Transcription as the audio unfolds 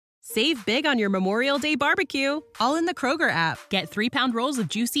Save big on your Memorial Day barbecue, all in the Kroger app. Get 3-pound rolls of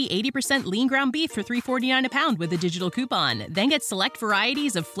juicy 80% lean ground beef for $3.49 a pound with a digital coupon. Then get select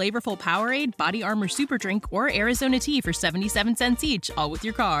varieties of flavorful Powerade, Body Armor Super Drink, or Arizona tea for 77 cents each, all with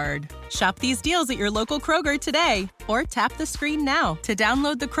your card. Shop these deals at your local Kroger today, or tap the screen now to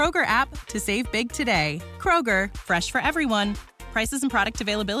download the Kroger app to save big today. Kroger, fresh for everyone. Prices and product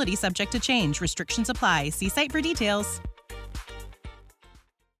availability subject to change. Restrictions apply. See site for details.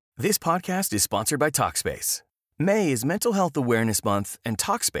 This podcast is sponsored by Talkspace. May is Mental Health Awareness Month, and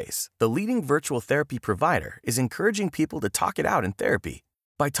Talkspace, the leading virtual therapy provider, is encouraging people to talk it out in therapy.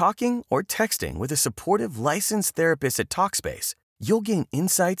 By talking or texting with a supportive, licensed therapist at Talkspace, you'll gain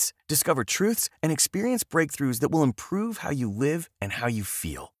insights, discover truths, and experience breakthroughs that will improve how you live and how you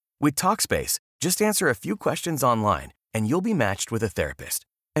feel. With Talkspace, just answer a few questions online, and you'll be matched with a therapist.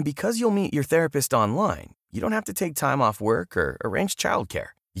 And because you'll meet your therapist online, you don't have to take time off work or arrange childcare.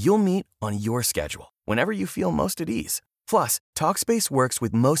 You'll meet on your schedule, whenever you feel most at ease. Plus, Talkspace works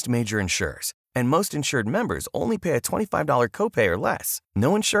with most major insurers, and most insured members only pay a $25 copay or less.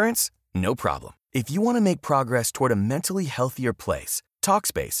 No insurance? No problem. If you want to make progress toward a mentally healthier place,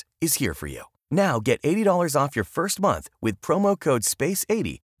 Talkspace is here for you. Now get $80 off your first month with promo code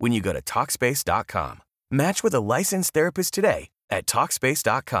SPACE80 when you go to Talkspace.com. Match with a licensed therapist today at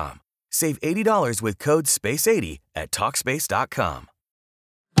Talkspace.com. Save $80 with code SPACE80 at Talkspace.com.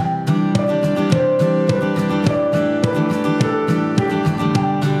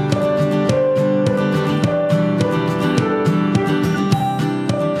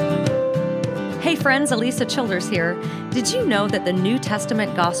 Hey friends, Elisa Childers here. Did you know that the New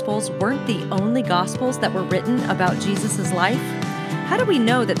Testament Gospels weren't the only Gospels that were written about Jesus' life? How do we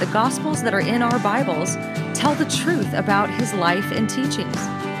know that the Gospels that are in our Bibles tell the truth about his life and teachings?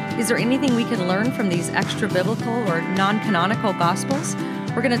 Is there anything we can learn from these extra-biblical or non-canonical Gospels?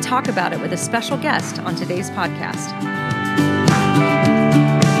 We're going to talk about it with a special guest on today's podcast.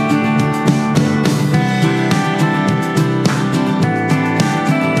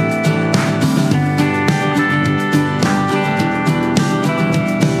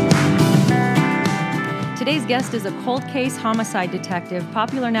 Today's guest is a cold case homicide detective,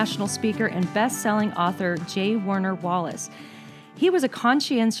 popular national speaker, and best-selling author J. Warner Wallace. He was a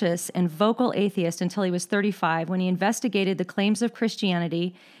conscientious and vocal atheist until he was 35 when he investigated the claims of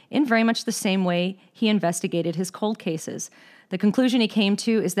Christianity in very much the same way he investigated his cold cases. The conclusion he came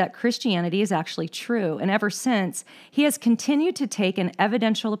to is that Christianity is actually true, and ever since, he has continued to take an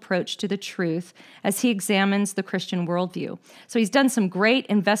evidential approach to the truth as he examines the Christian worldview. So he's done some great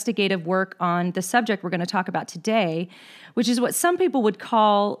investigative work on the subject we're going to talk about today, which is what some people would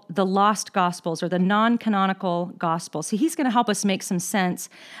call the lost Gospels or the non-canonical Gospels. So he's going to help us make some sense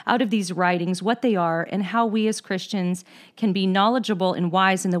out of these writings, what they are, and how we as Christians can be knowledgeable and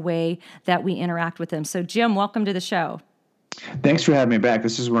wise in the way that we interact with them. So Jim, welcome to the show. Thanks for having me back.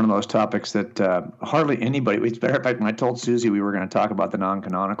 This is one of those topics that hardly anybody, as a matter of fact, when I told Susie we were going to talk about the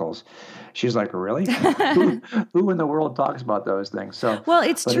non-canonicals, she's like, really? who in the world talks about those things? So, well,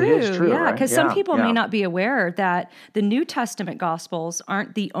 it's true. It is true, yeah, because some people may yeah. not be aware that the New Testament Gospels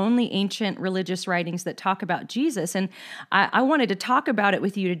aren't the only ancient religious writings that talk about Jesus. And I wanted to talk about it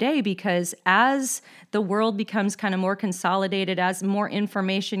with you today because as the world becomes kind of more consolidated, as more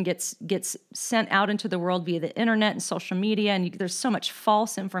information gets sent out into the world via the internet and social media, and there's so much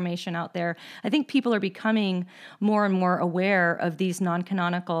false information out there, I think people are becoming more and more aware of these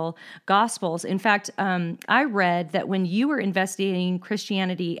non-canonical Gospels. In fact, I read that when you were investigating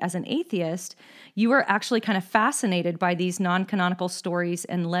Christianity as an atheist, you were actually kind of fascinated by these non-canonical stories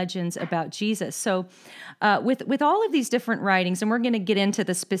and legends about Jesus. So with all of these different writings, and we're going to get into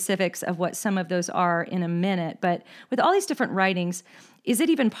the specifics of what some of those are in a minute, but with all these different writings, is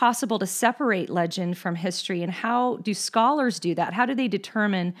it even possible to separate legend from history? And how do scholars do that? How do they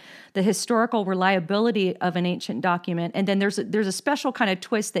determine the historical reliability of an ancient document? And then there's a special kind of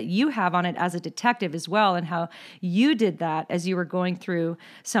twist that you have on it as a detective as well, and how you did that as you were going through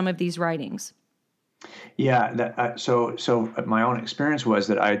some of these writings. Yeah, so my own experience was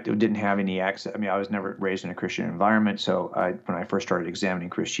that I didn't have any access. I mean, I was never raised in a Christian environment, so when I first started examining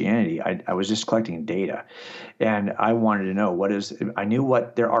Christianity, I was just collecting data, and I wanted to know I knew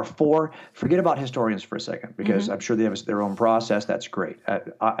what there are four. Forget about historians for a second, because I'm sure they have their own process. That's great.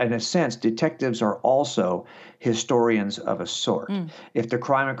 In a sense, detectives are also historians of a sort. If the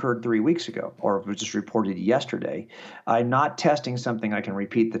crime occurred 3 weeks ago, or if it was just reported yesterday, I'm not testing something I can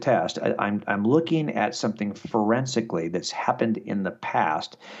repeat the test. I'm looking at something forensically that's happened in the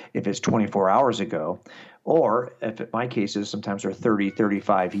past. If it's 24 hours ago, Or if in my cases, sometimes they're 30,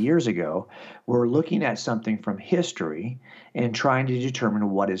 35 years ago, we're looking at something from history and trying to determine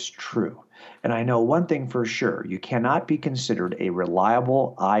what is true. And I know one thing for sure, you cannot be considered a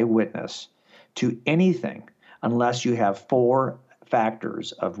reliable eyewitness to anything unless you have four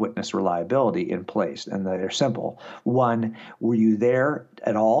factors of witness reliability in place. And they're simple. One, were you there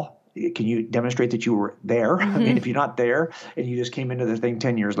at all? Can you demonstrate that you were there? I mean, if you're not there and you just came into the thing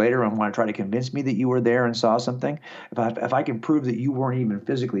 10 years later and want to try to convince me that you were there and saw something, if I can prove that you weren't even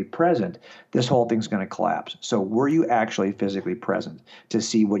physically present, this whole thing's going to collapse. So were you actually physically present to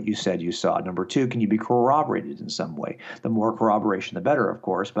see what you said you saw? Number two, can you be corroborated in some way? The more corroboration, the better, of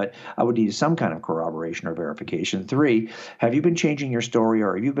course, but I would need some kind of corroboration or verification. Three, have you been changing your story,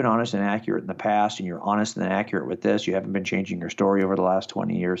 or have you been honest and accurate in the past and you're honest and accurate with this? You haven't been changing your story over the last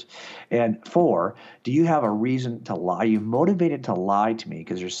 20 years. And four, do you have a reason to lie? Are you motivated to lie to me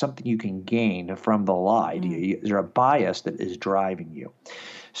because there's something you can gain from the lie? Is there a bias that is driving you?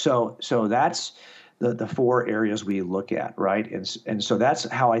 So that's the four areas we look at, right? And so that's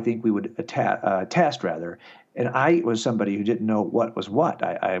how I think we would test rather. And I was somebody who didn't know what was what.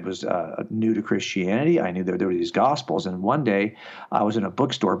 I was new to Christianity. I knew there were these gospels. And one day I was in a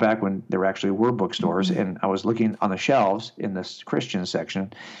bookstore back when there actually were bookstores, and I was looking on the shelves in this Christian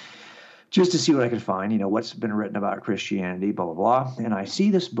section just to see what I could find, what's been written about Christianity, blah, blah, blah. And I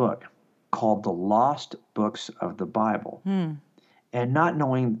see this book called The Lost Books of the Bible. And not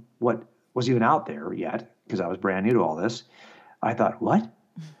knowing what was even out there yet, because I was brand new to all this, I thought, what?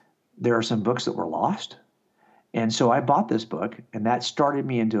 There are some books that were lost? And so I bought this book, and that started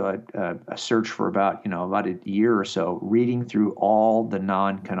me into a search for about a year or so, reading through all the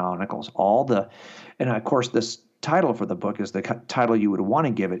non-canonicals, and of course this title for the book is the title you would want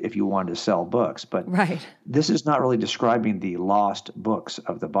to give it if you wanted to sell books. But this is not really describing the lost books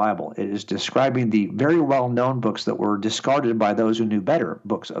of the Bible. It is describing the very well-known books that were discarded by those who knew better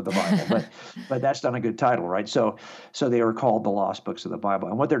books of the Bible. But that's not a good title, right? So they are called the lost books of the Bible.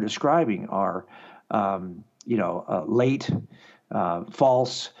 And what they're describing are, late,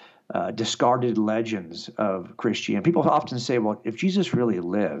 false, discarded legends of Christianity. People often say, well, if Jesus really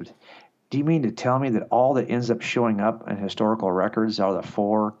lived, do you mean to tell me that all that ends up showing up in historical records are the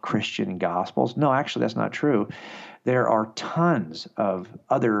four Christian Gospels? No, actually, that's not true. There are tons of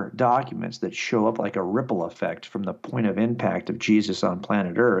other documents that show up like a ripple effect from the point of impact of Jesus on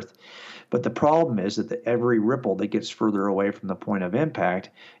planet Earth. But the problem is that every ripple that gets further away from the point of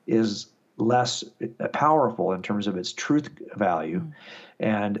impact is less powerful in terms of its truth value.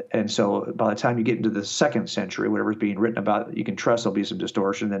 And so by the time you get into the second century, whatever's being written about, you can trust there'll be some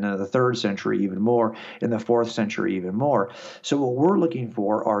distortion. Then in the third century, even more. In the fourth century, even more. So what we're looking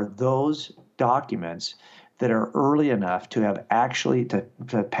for are those documents that are early enough to have actually to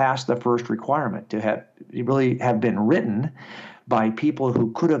pass the first requirement, to really have been written by people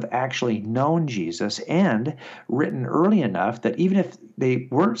who could have actually known Jesus, and written early enough that even if they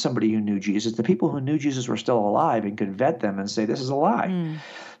weren't somebody who knew Jesus, the people who knew Jesus were still alive and could vet them and say, this is a lie.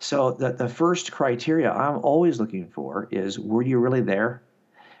 So the first criteria I'm always looking for is, were you really there?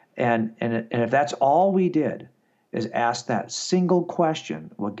 And if that's all we did is ask that single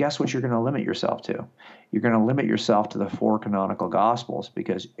question, well, guess what you're going to limit yourself to? You're going to limit yourself to the four canonical Gospels,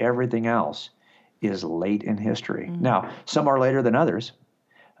 because everything else is late in history. Now, some are later than others,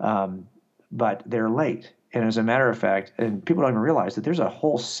 but they're late. And as a matter of fact, and people don't even realize that there's a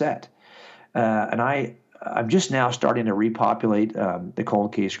whole set. And I'm just now starting to repopulate the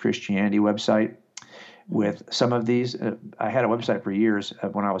Cold Case Christianity website with some of these. I had a website for years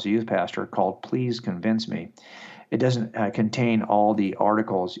when I was a youth pastor called Please Convince Me. It doesn't contain all the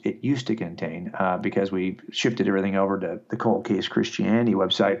articles it used to contain because we shifted everything over to the Cold Case Christianity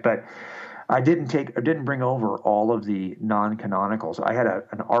website. But I didn't bring over all of the non-canonicals. I had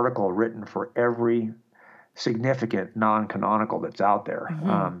an article written for every significant non-canonical that's out there.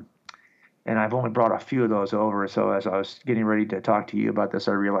 And I've only brought a few of those over. So as I was getting ready to talk to you about this,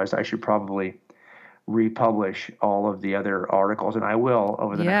 I realized I should probably republish all of the other articles, and I will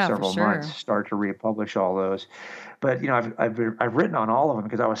over the next several months start to republish all those. But I've written on all of them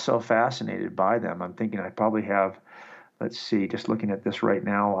because I was so fascinated by them. I'm thinking I probably have, let's see, just looking at this right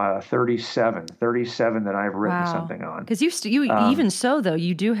now, 37 that I've written something on. Because you even so, though,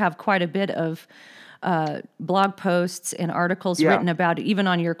 you do have quite a bit of blog posts and articles written about it, even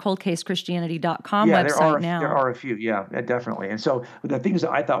on your coldcasechristianity.com website now. There are a few, definitely. And so the things that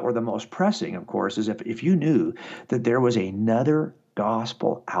I thought were the most pressing, of course, is if you knew that there was another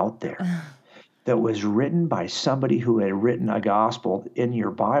gospel out there that was written by somebody who had written a gospel in your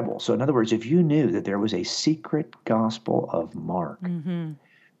Bible. So in other words, if you knew that there was a secret gospel of Mark,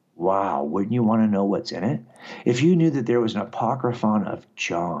 Wow, wouldn't you want to know what's in it? If you knew that there was an apocryphon of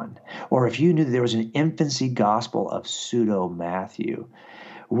John, or if you knew that there was an infancy gospel of pseudo Matthew,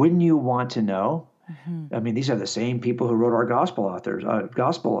 wouldn't you want to know? Hmm. I mean, these are the same people who wrote our gospel authors,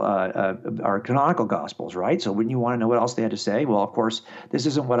 our canonical gospels, right? So wouldn't you want to know what else they had to say? Well, of course, this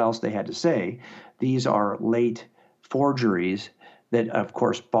isn't what else they had to say. These are late forgeries that, of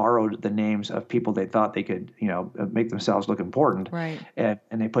course, borrowed the names of people they thought they could, make themselves look important, Right. and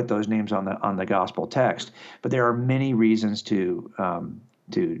they put those names on the gospel text. But there are many reasons to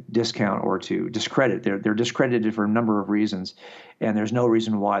discount or to discredit. They're discredited for a number of reasons, and there's no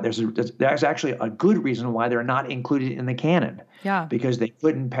reason why. There's actually a good reason why they're not included in the canon, Yeah. because they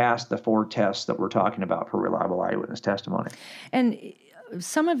couldn't pass the 4 tests that we're talking about for reliable eyewitness testimony. And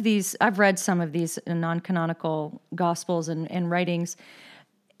some of these, I've read some of these non-canonical gospels and writings,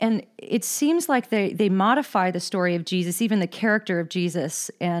 and it seems like they modify the story of Jesus, even the character of Jesus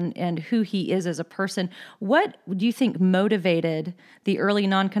and who he is as a person. What do you think motivated the early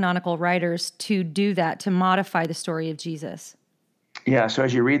non-canonical writers to do that, to modify the story of Jesus? Yeah, so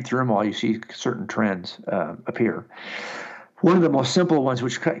as you read through them all, you see certain trends appear. One of the most simple ones,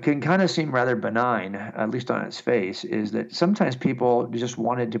 which can kind of seem rather benign, at least on its face, is that sometimes people just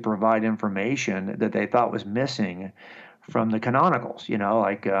wanted to provide information that they thought was missing from the canonicals.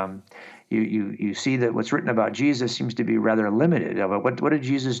 You see that what's written about Jesus seems to be rather limited. What did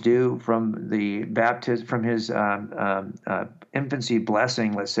Jesus do from the baptism, from his infancy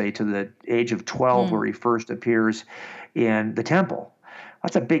blessing, let's say, to the age of 12, where he first appears in the temple?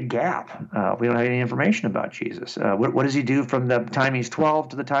 That's a big gap. We don't have any information about Jesus. What does he do from the time he's 12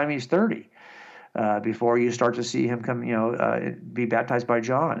 to the time he's 30? Before you start to see him come, be baptized by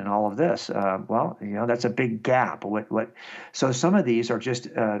John and all of this. That's a big gap. So some of these are just,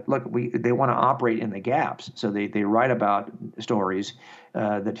 they want to operate in the gaps. So they write about stories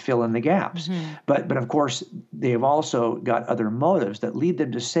that fill in the gaps. Mm-hmm. But of course, they've also got other motives that lead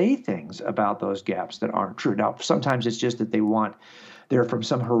them to say things about those gaps that aren't true. Now, sometimes it's just that they're from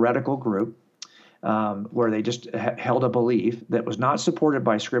some heretical group, where they just held a belief that was not supported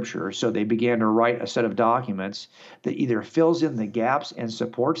by Scripture. So they began to write a set of documents that either fills in the gaps and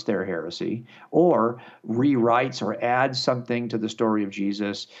supports their heresy, or rewrites or adds something to the story of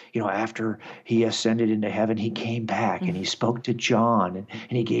Jesus. After he ascended into heaven, he came back and he spoke to John,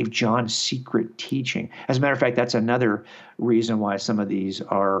 and he gave John secret teaching. As a matter of fact, that's another reason why some of these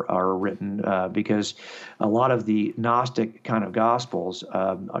are written, because a lot of the Gnostic kind of Gospels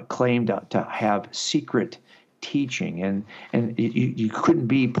claim to have secret teaching, and you couldn't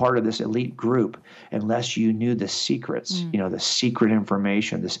be part of this elite group unless you knew the secrets, the secret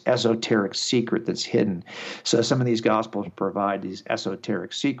information, this esoteric secret that's hidden. So some of these Gospels provide these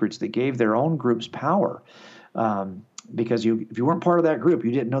esoteric secrets that gave their own groups power. Because if you weren't part of that group,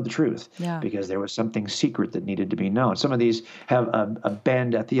 you didn't know the truth, because there was something secret that needed to be known. Some of these have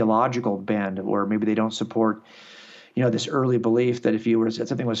a theological bend, where maybe they don't support, this early belief that if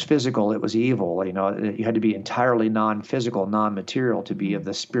something was physical, it was evil. You had to be entirely non-physical, non-material to be of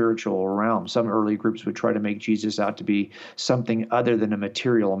the spiritual realm. Some early groups would try to make Jesus out to be something other than a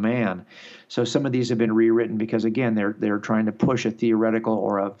material man. So some of these have been rewritten because, again, they're trying to push a theoretical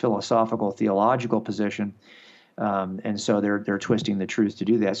or a philosophical, theological position. And so they're twisting the truth to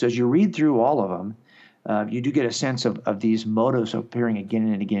do that. So as you read through all of them, you do get a sense of these motives appearing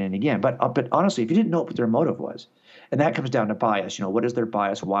again and again and again. But honestly, if you didn't know what their motive was, and that comes down to bias, what is their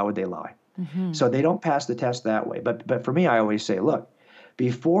bias? Why would they lie? Mm-hmm. So they don't pass the test that way. But for me, I always say, look,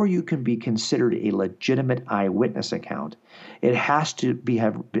 before you can be considered a legitimate eyewitness account, it has to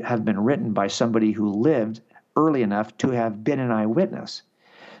have been written by somebody who lived early enough to have been an eyewitness.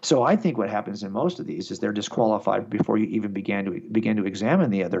 So I think what happens in most of these is they're disqualified before you even begin to examine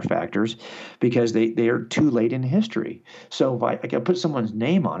the other factors, because they are too late in history. So if I can put someone's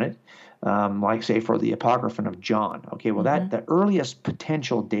name on it, like say for the Apocryphon of John, okay, well that the earliest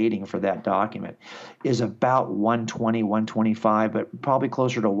potential dating for that document is about 120, 125, but probably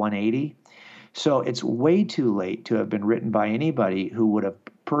closer to 180. So it's way too late to have been written by anybody who would have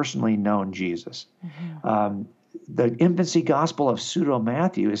personally known Jesus. Mm-hmm. The infancy gospel of pseudo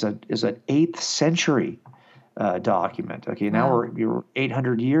Matthew is an 8th century document. Okay, now we're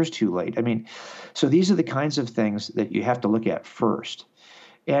 800 years too late. I mean, so these are the kinds of things that you have to look at first.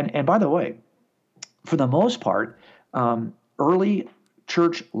 And by the way, for the most part, early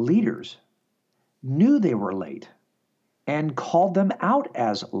church leaders knew they were late and called them out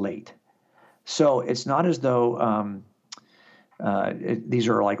as late. So it's not as though these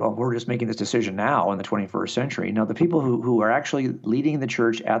are like, oh, we're just making this decision now in the 21st century. No, the people who are actually leading the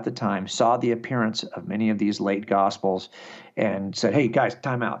church at the time saw the appearance of many of these late gospels and said, hey, guys,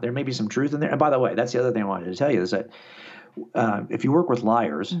 time out. There may be some truth in there. And by the way, that's the other thing I wanted to tell you is that if you work with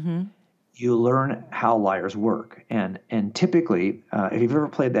liars, you learn how liars work. And typically, if you've ever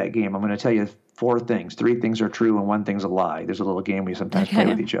played that game, I'm going to tell you 4 things. 3 things are true and 1 thing's a lie. There's a little game we sometimes play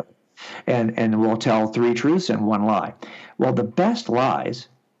with each other. And we'll tell 3 truths and 1 lie. Well, the best lies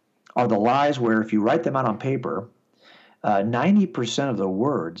are the lies where if you write them out on paper, 90% of the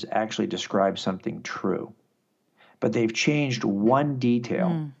words actually describe something true. But they've changed 1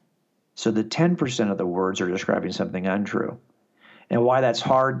 detail. So the 10% of the words are describing something untrue. And why that's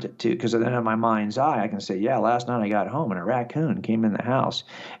hard to, because then in my mind's eye, I can say, yeah, last night I got home and a raccoon came in the house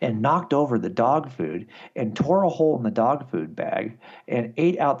and knocked over the dog food and tore a hole in the dog food bag and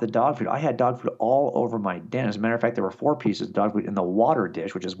ate out the dog food. I had dog food all over my den. As a matter of fact, there were 4 pieces of dog food in the water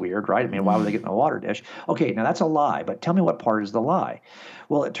dish, which is weird, right? I mean, why would they get in the water dish? Okay, now that's a lie, but tell me what part is the lie?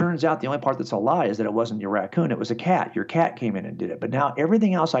 Well, it turns out the only part that's a lie is that it wasn't your raccoon, it was a cat. Your cat came in and did it. But now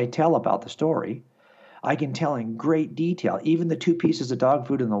everything else I tell about the story, I can tell in great detail, even the 2 pieces of dog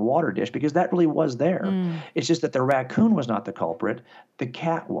food in the water dish, because that really was there. It's just that the raccoon was not the culprit, the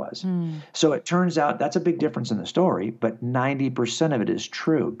cat was. So it turns out that's a big difference in the story, but 90% of it is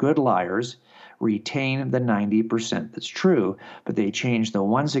true. Good liars retain the 90% that's true, but they change the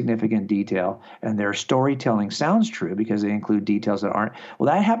 1 significant detail, and their storytelling sounds true because they include details that aren't.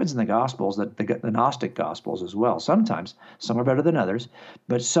 Well, that happens in the Gospels, the Gnostic Gospels as well. Sometimes, some are better than others,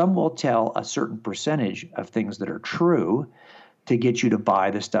 but some will tell a certain percentage of things that are true to get you to buy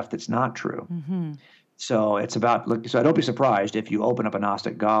the stuff that's not true. So it's about, so don't be surprised if you open up a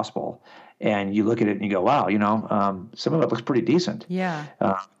Gnostic Gospel and you look at it and you go, wow, some of it looks pretty decent. Yeah.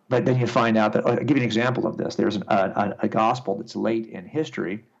 But then you find out that, I'll give you an example of this. There's a gospel that's late in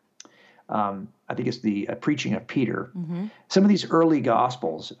history. I think it's the preaching of Peter. Some of these early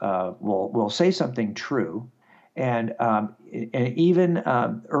gospels will say something true, and even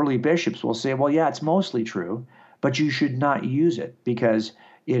early bishops will say, well, yeah, it's mostly true, but you should not use it because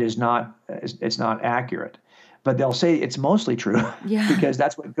it's not accurate. But they'll say it's mostly true because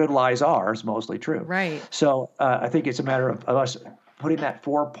that's what good lies are, is mostly true. Right. So I think it's a matter of us putting that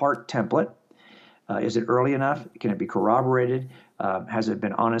 4-part template. Is it early enough? Can it be corroborated? Has it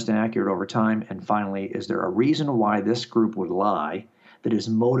been honest and accurate over time? And finally, is there a reason why this group would lie that is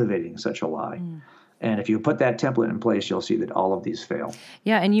motivating such a lie? And if you put that template in place, you'll see that all of these fail.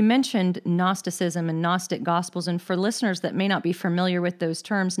 Yeah, and you mentioned Gnosticism and Gnostic Gospels. And for listeners that may not be familiar with those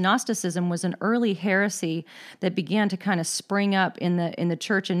terms, Gnosticism was an early heresy that began to kind of spring up in the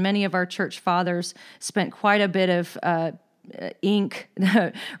church. And many of our church fathers spent quite a bit of ink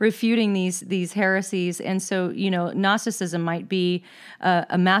refuting these heresies. And so, Gnosticism might be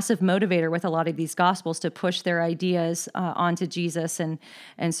a massive motivator with a lot of these Gospels to push their ideas onto Jesus and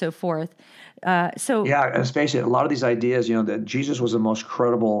so forth. Yeah, let's face it, a lot of these ideas, that Jesus was the most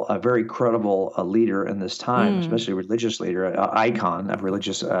credible, very credible leader in this time, especially religious leader, icon of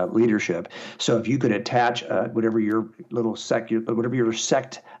religious leadership. So if you could attach whatever your little sect, whatever your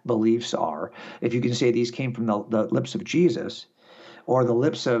sect beliefs are, if you can say these came from the lips of Jesus, or the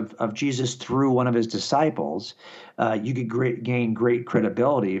lips of Jesus through one of his disciples, you could gain great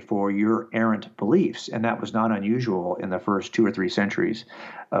credibility for your errant beliefs. And that was not unusual in the first 2 or 3 centuries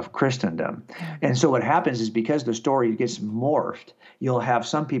of Christendom. And so what happens is, because the story gets morphed, you'll have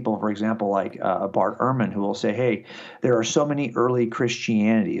some people, for example, like Bart Ehrman, who will say, hey, there are so many early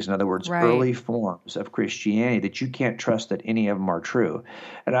Christianities, in other words, early forms of Christianity, that you can't trust that any of them are true.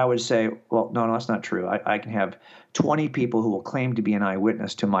 And I would say, well, no, that's not true. I can have 20 people who will claim to be an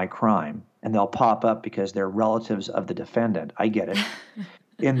eyewitness to my crime, and they'll pop up because they're relatives of the defendant. I get it.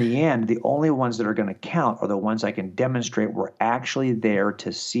 In the end, the only ones that are going to count are the ones I can demonstrate were actually there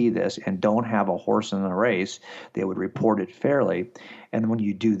to see this and don't have a horse in the race. They would report it fairly. And when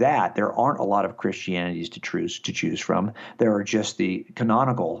you do that, there aren't a lot of Christianities to choose from. There are just the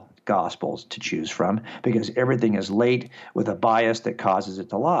canonical Gospels to choose from, because everything is late with a bias that causes it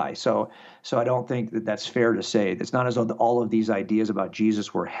to lie. So I don't think that that's fair to say. It's not as though all of these ideas about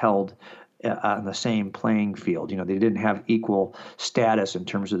Jesus were held on the same playing field. They didn't have equal status in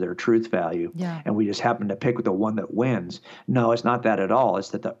terms of their truth value. Yeah. And we just happened to pick the one that wins. No, it's not that at all. It's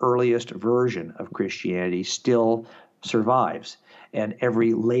that the earliest version of Christianity still survives, and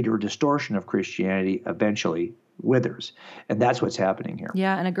every later distortion of Christianity eventually withers. And that's what's happening here.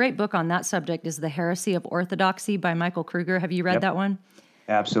 Yeah, and a great book on that subject is The Heresy of Orthodoxy by Michael Kruger. Have you read that one?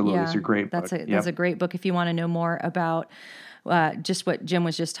 Absolutely. Yeah, it's a great book. That's a great book if you want to know more about just what Jim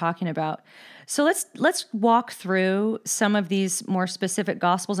was just talking about. So let's walk through some of these more specific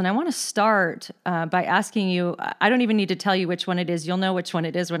gospels, and I want to start by asking you. I don't even need to tell you which one it is. You'll know which one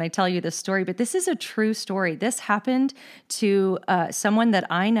it is when I tell you this story. But this is a true story. This happened to someone that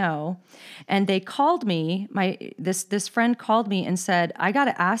I know, and they called me. This friend called me and said, "I got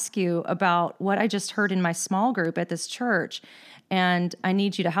to ask you about what I just heard in my small group at this church, and I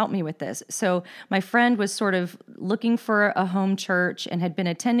need you to help me with this." So my friend was sort of looking for a home church and had been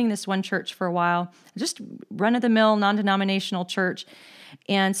attending this one church for a while, just run-of-the-mill, non-denominational church.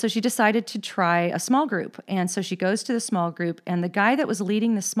 And so she decided to try a small group. And so she goes to the small group, and the guy that was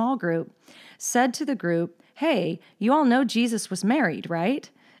leading the small group said to the group, "Hey, you all know Jesus was married, right?"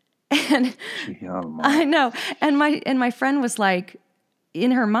 And I know. And my friend was like,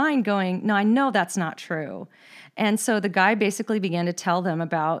 in her mind going, "No, I know that's not true." And so the guy basically began to tell them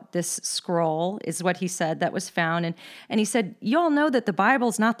about this scroll, is what he said, that was found. And he said, "You all know that the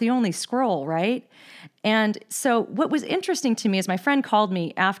Bible's not the only scroll, right?" And so what was interesting to me is my friend called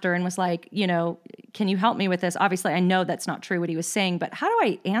me after and was like, "Can you help me with this? Obviously, I know that's not true what he was saying, but how do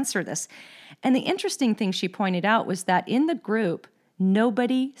I answer this?" And the interesting thing she pointed out was that in the group,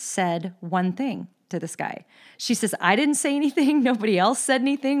 nobody said one thing to this guy. She says, "I didn't say anything. Nobody else said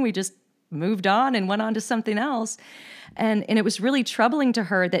anything. We just moved on and went on to something else." And it was really troubling to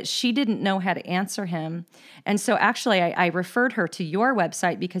her that she didn't know how to answer him. And so actually I referred her to your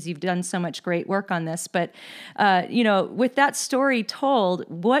website because you've done so much great work on this. But, with that story told,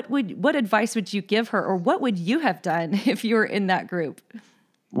 what advice would you give her, or what would you have done if you were in that group?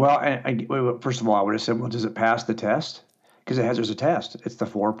 Well, first of all, I would have said, well, does it pass the test? Because there's a test. It's the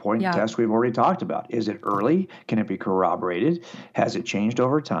 4-point test we've already talked about. Is it early? Can it be corroborated? Has it changed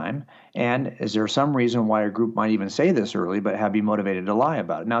over time? And is there some reason why a group might even say this early but have be motivated to lie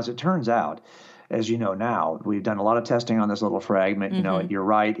about it? Now, as it turns out, as you know now, we've done a lot of testing on this little fragment. Mm-hmm. You're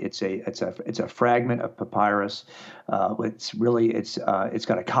right. It's a fragment of papyrus. It's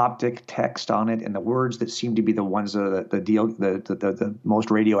got a Coptic text on it, and the words that seem to be the ones that are the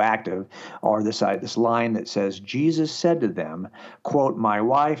most radioactive are this line that says, "Jesus said to them, quote, my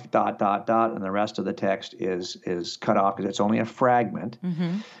wife, ... and the rest of the text is cut off because it's only a fragment."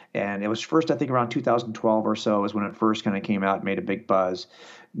 Mm-hmm. And it was first, I think, around 2012 or so is when it first kind of came out and made a big buzz.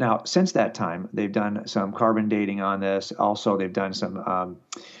 Now, since that time, they've done some carbon dating on this. Also, they've done some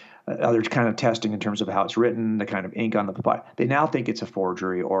other kind of testing in terms of how it's written, the kind of ink on the papyrus. They now think it's a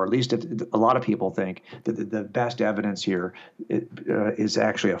forgery, or at least a lot of people think that the best evidence here is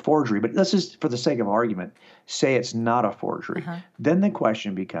actually a forgery. But let's just, for the sake of argument, say it's not a forgery. Uh-huh. Then the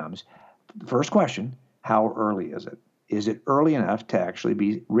question becomes, first question, how early is it? Is it early enough to actually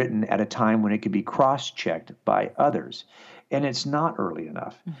be written at a time when it could be cross-checked by others? And it's not early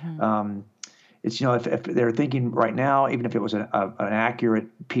enough. Mm-hmm. It's, if they're thinking right now, even if it was an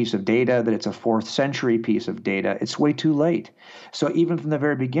accurate piece of data, that it's a 4th century piece of data, it's way too late. So even from the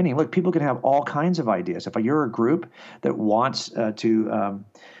very beginning, look, people can have all kinds of ideas. If you're a group that wants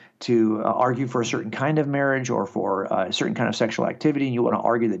to argue for a certain kind of marriage or for a certain kind of sexual activity, and you want to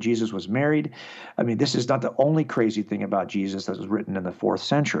argue that Jesus was married, I mean, this is not the only crazy thing about Jesus that was written in the 4th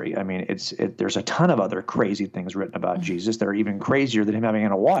century. I mean, there's a ton of other crazy things written about Jesus that are even crazier than him having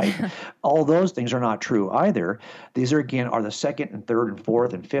a wife. All those things are not true either. These are the 2nd and 3rd and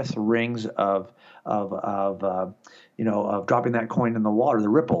 4th and 5th rings of dropping that coin in the water, the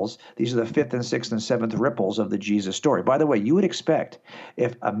ripples. These are the 5th and 6th and 7th ripples of the Jesus story. By the way, you would expect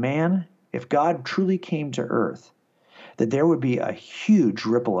if God truly came to earth, that there would be a huge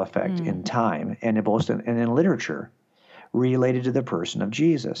ripple effect in time and in literature related to the person of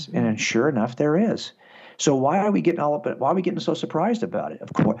Jesus. Mm-hmm. And sure enough, there is. So why are we getting so surprised about it?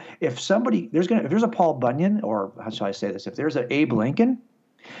 Of course, if there's a Paul Bunyan, or how shall I say this, if there's an Abe Lincoln,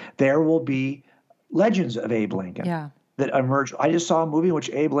 there will be legends of Abe Lincoln that emerge. I just saw a movie in which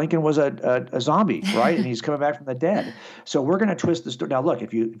Abe Lincoln was a zombie, right? And he's coming back from the dead. So we're going to twist the story. Now, look,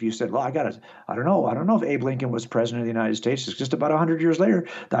 if you said, well, I don't know if Abe Lincoln was president of the United States. It's just about 100 years later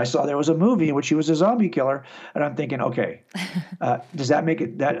that I saw there was a movie in which he was a zombie killer. And I'm thinking, okay, does that make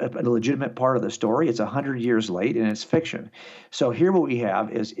it that a legitimate part of the story? It's 100 years late and it's fiction. So here what we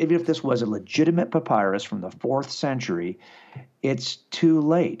have is, even if this was a legitimate papyrus from the 4th century, it's too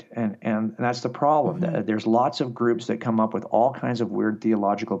late, and that's the problem. Mm-hmm. There's lots of groups that come up with all kinds of weird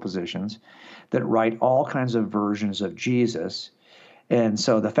theological positions that write all kinds of versions of Jesus. And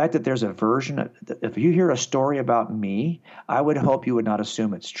so the fact that there's a version, if you hear a story about me, I would hope you would not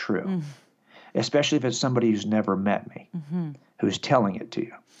assume it's true, especially if it's somebody who's never met me, who's telling it to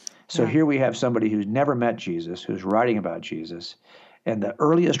you. So here we have somebody who's never met Jesus, who's writing about Jesus, And the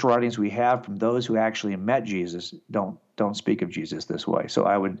earliest writings we have from those who actually met Jesus don't speak of Jesus this way. So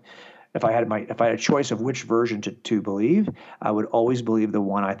I would, if I had a choice of which version to believe, I would always believe the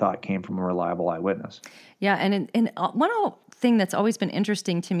one I thought came from a reliable eyewitness. Yeah, and one thing that's always been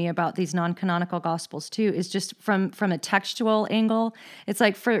interesting to me about these non-canonical gospels too is just from a textual angle. It's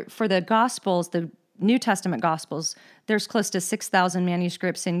like for the gospels, the New Testament gospels, there's close to 6,000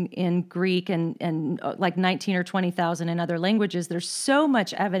 manuscripts in Greek and like 19 or 20,000 in other languages. There's so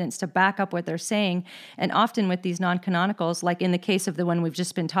much evidence to back up what they're saying. And often with these non-canonicals, like in the case of the one we've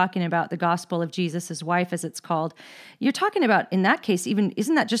just been talking about, the Gospel of Jesus' Wife, as it's called, you're talking about, in that case, even,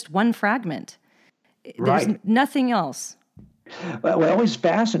 isn't that just one fragment? Right. There's nothing else. Well, what always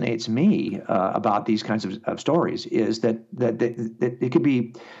fascinates me about these kinds of stories is that it could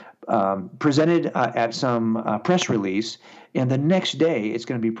be presented at some press release, and the next day it's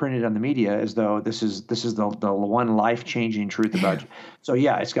going to be printed on the media as though this is the one life-changing truth about you. So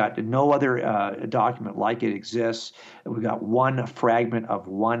yeah, it's got no other document like it exists. We've got one fragment of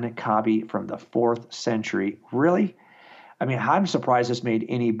one copy from the 4th century. Really? I mean, I'm surprised this made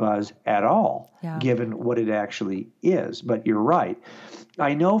any buzz at all, given what it actually is. But you're right.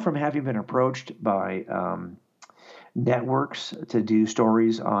 I know from having been approached by networks to do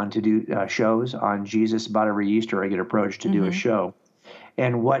shows on Jesus. About every Easter, I get approached to do a show.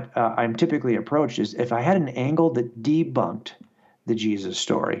 And what I'm typically approached is if I had an angle that debunked the Jesus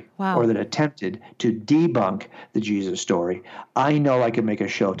story or that attempted to debunk the Jesus story, I know I could make a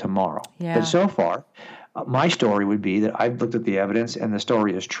show tomorrow. Yeah. But so far, my story would be that I've looked at the evidence and the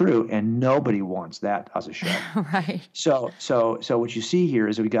story is true, and nobody wants that as a show. Right. So what you see here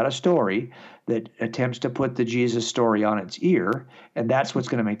is we got a story that attempts to put the Jesus story on its ear, and that's what's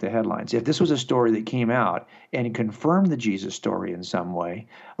going to make the headlines. If this was a story that came out and confirmed the Jesus story in some way,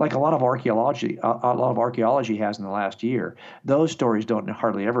 like a lot of archaeology has in the last year, those stories don't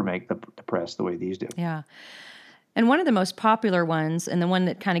hardly ever make the press the way these do. Yeah. And one of the most popular ones, and the one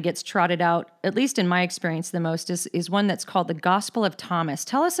that kind of gets trotted out, at least in my experience the most, is one that's called the Gospel of Thomas.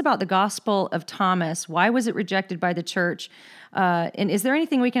 Tell us about the Gospel of Thomas. Why was it rejected by the church? And is there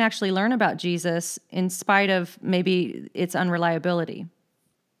anything we can actually learn about Jesus in spite of maybe its unreliability?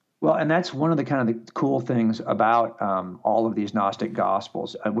 Well, and that's one of the kind of the cool things about all of these Gnostic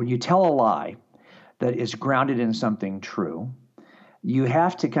Gospels. When you tell a lie that is grounded in something true, you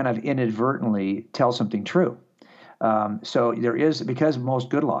have to kind of inadvertently tell something true. So there is, because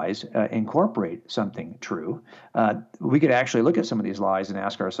most good lies incorporate something true, we could actually look at some of these lies and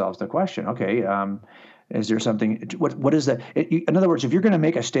ask ourselves the question, okay, is there something, what is that? In other words, if you're going to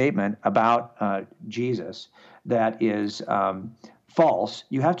make a statement about Jesus that is false,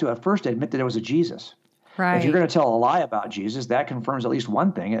 you have to first admit that there was a Jesus. Right. If you're going to tell a lie about Jesus, that confirms at least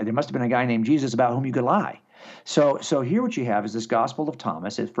one thing. There must have been a guy named Jesus about whom you could lie. So here what you have is this Gospel of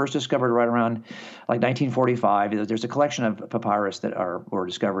Thomas. It's first discovered right around like 1945. There's a collection of papyrus that were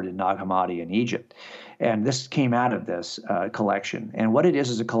discovered in Nag Hammadi in Egypt. And this came out of this collection. And what it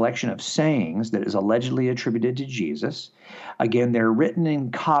is a collection of sayings that is allegedly attributed to Jesus. Again, they're written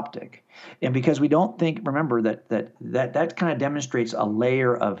in Coptic. And because we don't remember that kind of demonstrates a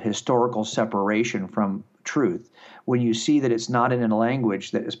layer of historical separation from truth when you see that it's not in a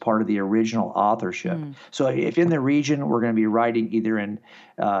language that is part of the original authorship. So if in the region we're going to be writing either in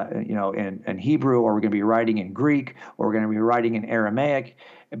Hebrew, or we're going to be writing in Greek, or we're going to be writing in Aramaic,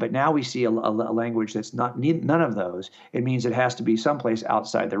 but now we see a language that's none of those, it means it has to be someplace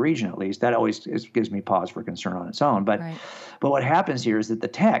outside the region at least. That always gives me pause for concern on its own. But what happens here is that the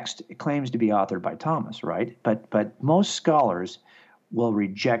text claims to be authored by Thomas, right? But most scholars will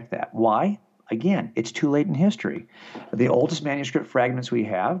reject that. Why? Again, it's too late in history. The oldest manuscript fragments we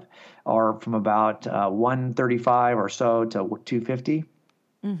have are from about 135 or so to 250.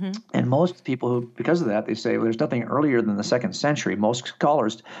 And most people who, because of that, they say, well, there's nothing earlier than the 2nd century. Most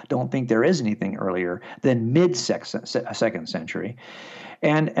scholars don't think there is anything earlier than mid-2nd century.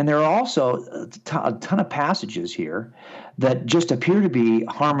 And there are also a ton of passages here that just appear to be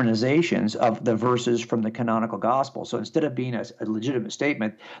harmonizations of the verses from the canonical gospel. So instead of being a legitimate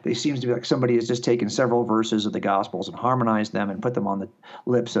statement, they seems to be like somebody has just taken several verses of the gospels and harmonized them and put them on the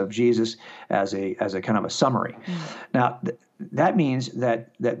lips of Jesus as a kind of a summary. Now, that means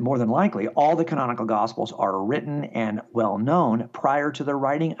that more than likely all the canonical gospels are written and well known prior to the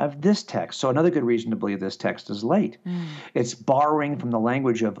writing of this text. So another good reason to believe this text is late. It's borrowing from the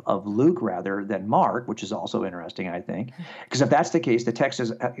language of Luke rather than Mark, which is also interesting, I think, because if that's the case, the text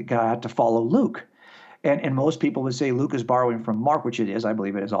has got to follow Luke. And most people would say Luke is borrowing from Mark, which it is. I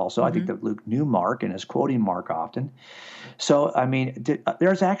believe it is also. I think that Luke knew Mark and is quoting Mark often. So, I mean,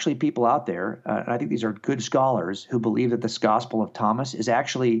 there's actually people out there, and I think these are good scholars, who believe that this Gospel of Thomas is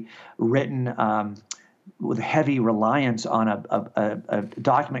actually written with heavy reliance on a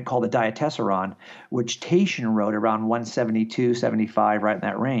document called the Diatessaron, which Tatian wrote around 172, 75, right in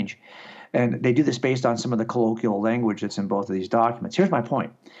that range. And they do this based on some of the colloquial language that's in both of these documents. Here's my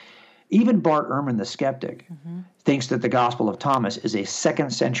point. Even Bart Ehrman, the skeptic, thinks that the Gospel of Thomas is a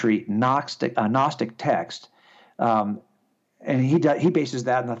second-century Gnostic text, and he bases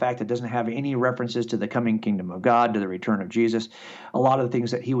that on the fact that it doesn't have any references to the coming kingdom of God, to the return of Jesus. A lot of the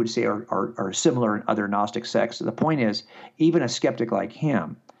things that he would say are similar in other Gnostic sects. The point is, even a skeptic like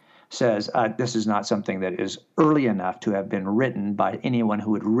him says this is not something that is early enough to have been written by anyone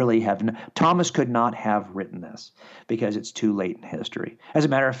who would really have. Thomas could not have written this because it's too late in history. As a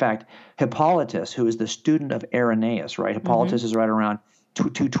matter of fact, Hippolytus, who is the student of Irenaeus, right? Hippolytus is right around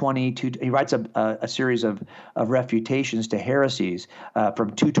 220. He writes a series of refutations to heresies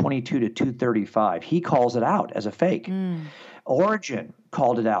from 222 to 235. He calls it out as a fake. Origen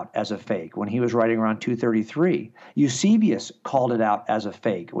called it out as a fake when he was writing around 233. Eusebius called it out as a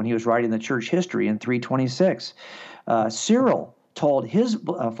fake when he was writing the church history in 326. Cyril told his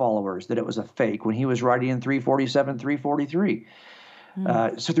followers that it was a fake when he was writing in 347, 343.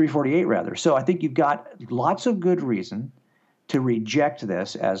 So 348 rather. So I think you've got lots of good reason to reject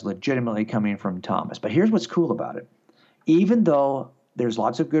this as legitimately coming from Thomas. But here's what's cool about it. Even though there's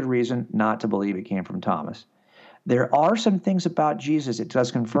lots of good reason not to believe it came from Thomas, there are some things about Jesus it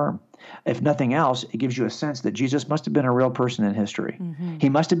does confirm. If nothing else, it gives you a sense that Jesus must have been a real person in history. He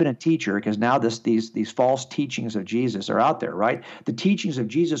must have been a teacher, because now these false teachings of Jesus are out there, right? The teachings of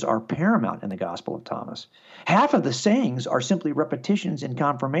Jesus are paramount in the Gospel of Thomas. Half of the sayings are simply repetitions and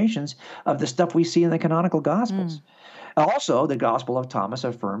confirmations of the stuff we see in the canonical Gospels. Also, the Gospel of Thomas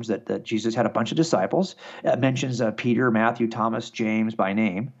affirms that Jesus had a bunch of disciples. It mentions Peter, Matthew, Thomas, James by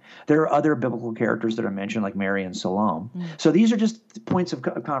name. There are other biblical characters that are mentioned, like Mary and Salome. So these are just points of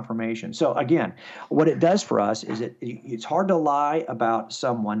confirmation. So again, what it does for us is it's hard to lie about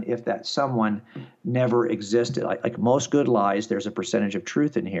someone if that someone never existed. Like most good lies, there's a percentage of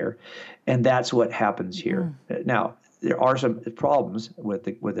truth in here, and that's what happens here. Now, there are some problems with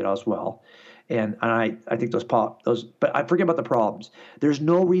it as well. And I think those, but I forget about the problems. There's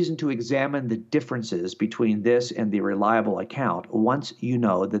no reason to examine the differences between this and the reliable account once you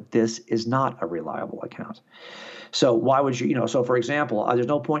know that this is not a reliable account. So why would you, so for example, there's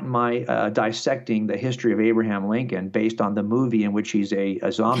no point in my dissecting the history of Abraham Lincoln based on the movie in which he's a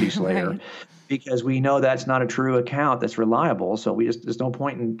zombie slayer. Right. Because we know that's not a true account that's reliable, so there's no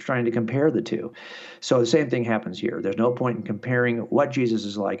point in trying to compare the two. So the same thing happens here. There's no point in comparing what Jesus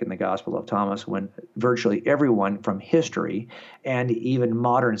is like in the Gospel of Thomas when virtually everyone from history and even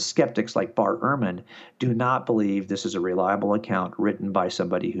modern skeptics like Bart Ehrman do not believe this is a reliable account written by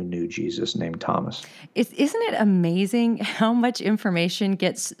somebody who knew Jesus named Thomas. Isn't it amazing how much information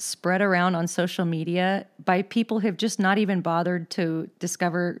gets spread around on social media by people who have just not even bothered to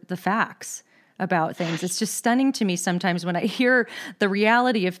discover the facts about things? It's just stunning to me sometimes when I hear the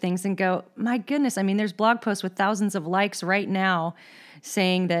reality of things and go, my goodness, I mean, there's blog posts with thousands of likes right now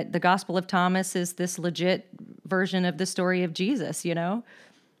saying that the Gospel of Thomas is this legit version of the story of Jesus, Yeah,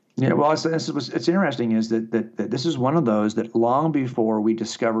 well, it's interesting is that this is one of those that long before we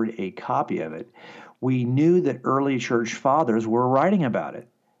discovered a copy of it, we knew that early church fathers were writing about it.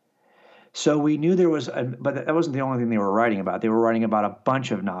 So we knew there was, but that wasn't the only thing they were writing about. They were writing about a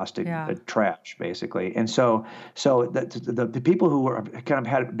bunch of Gnostic trash, basically. And so the people who were kind of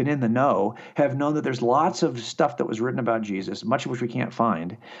had been in the know have known that there's lots of stuff that was written about Jesus, much of which we can't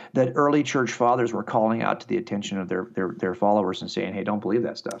find, that early church fathers were calling out to the attention of their followers and saying, hey, don't believe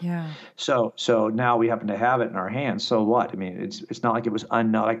that stuff. Yeah. So now we happen to have it in our hands. So what? I mean, it's not like it was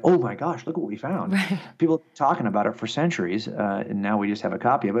unknown. Like, oh my gosh, look what we found. Right. People have been talking about it for centuries, and now we just have a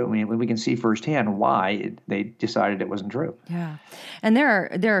copy of it. We can see firsthand why they decided it wasn't true. Yeah. And there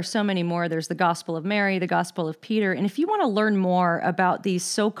are so many more. There's the Gospel of Mary, the Gospel of Peter. And if you want to learn more about these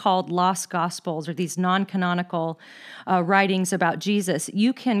so-called lost Gospels or these non-canonical writings about Jesus,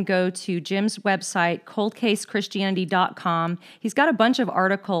 you can go to Jim's website, coldcasechristianity.com. He's got a bunch of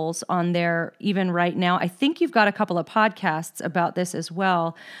articles on there even right now. I think you've got a couple of podcasts about this as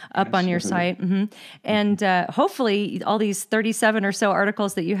well up on your site. Mm-hmm. And hopefully all these 37 or so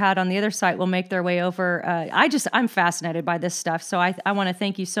articles that you had on the other site will make their way over. I'm fascinated by this stuff. So I want to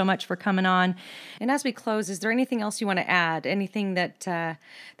thank you so much for coming on. And as we close, is there anything else you want to add? Anything that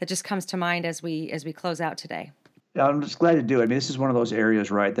just comes to mind as we close out today? I'm just glad to do it. I mean, this is one of those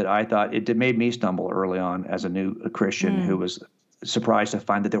areas, right, that I thought it made me stumble early on as a new Christian who was surprised to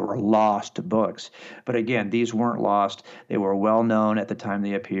find that there were lost books. But again, these weren't lost. They were well known at the time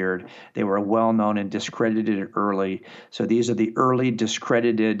they appeared. They were well known and discredited early. So these are the early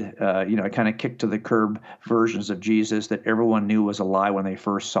discredited, kind of kicked to the curb versions of Jesus that everyone knew was a lie when they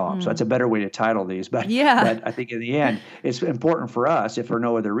first saw him. So that's a better way to title these. But I think in the end, it's important for us, if for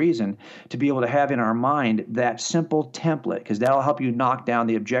no other reason, to be able to have in our mind that simple template, because that'll help you knock down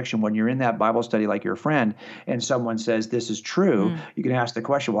the objection when you're in that Bible study like your friend and someone says this is true. You can ask the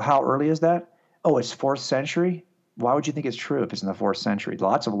question, well, how early is that? Oh, it's 4th century? Why would you think it's true if it's in the 4th century?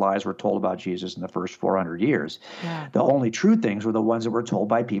 Lots of lies were told about Jesus in the first 400 years. Yeah. The only true things were the ones that were told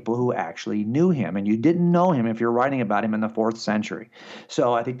by people who actually knew him. And you didn't know him if you're writing about him in the 4th century.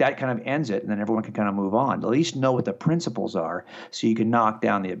 So I think that kind of ends it, and then everyone can kind of move on. At least know what the principles are so you can knock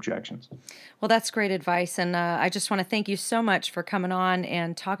down the objections. Well, that's great advice. And I just want to thank you so much for coming on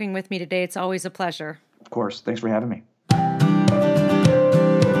and talking with me today. It's always a pleasure. Of course. Thanks for having me.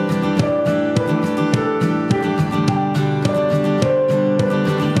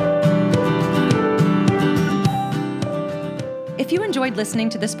 If you enjoyed listening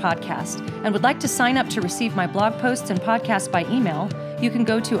to this podcast and would like to sign up to receive my blog posts and podcasts by email, you can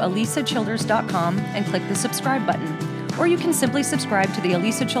go to alisachilders.com and click the subscribe button, or you can simply subscribe to the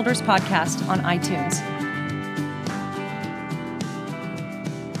Alisa Childers podcast on iTunes.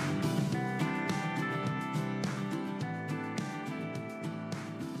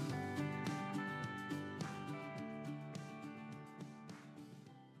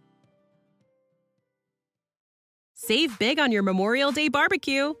 Save big on your Memorial Day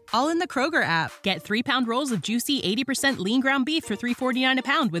barbecue, all in the Kroger app. Get 3-pound rolls of juicy 80% lean ground beef for $3.49 a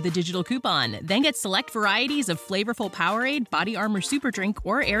pound with a digital coupon. Then get select varieties of flavorful Powerade, Body Armor Super Drink,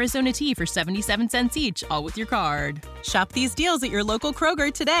 or Arizona tea for 77 cents each, all with your card. Shop these deals at your local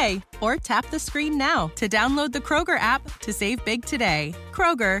Kroger today, or tap the screen now to download the Kroger app to save big today.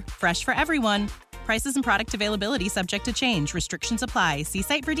 Kroger, fresh for everyone. Prices and product availability subject to change. Restrictions apply. See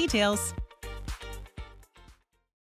site for details.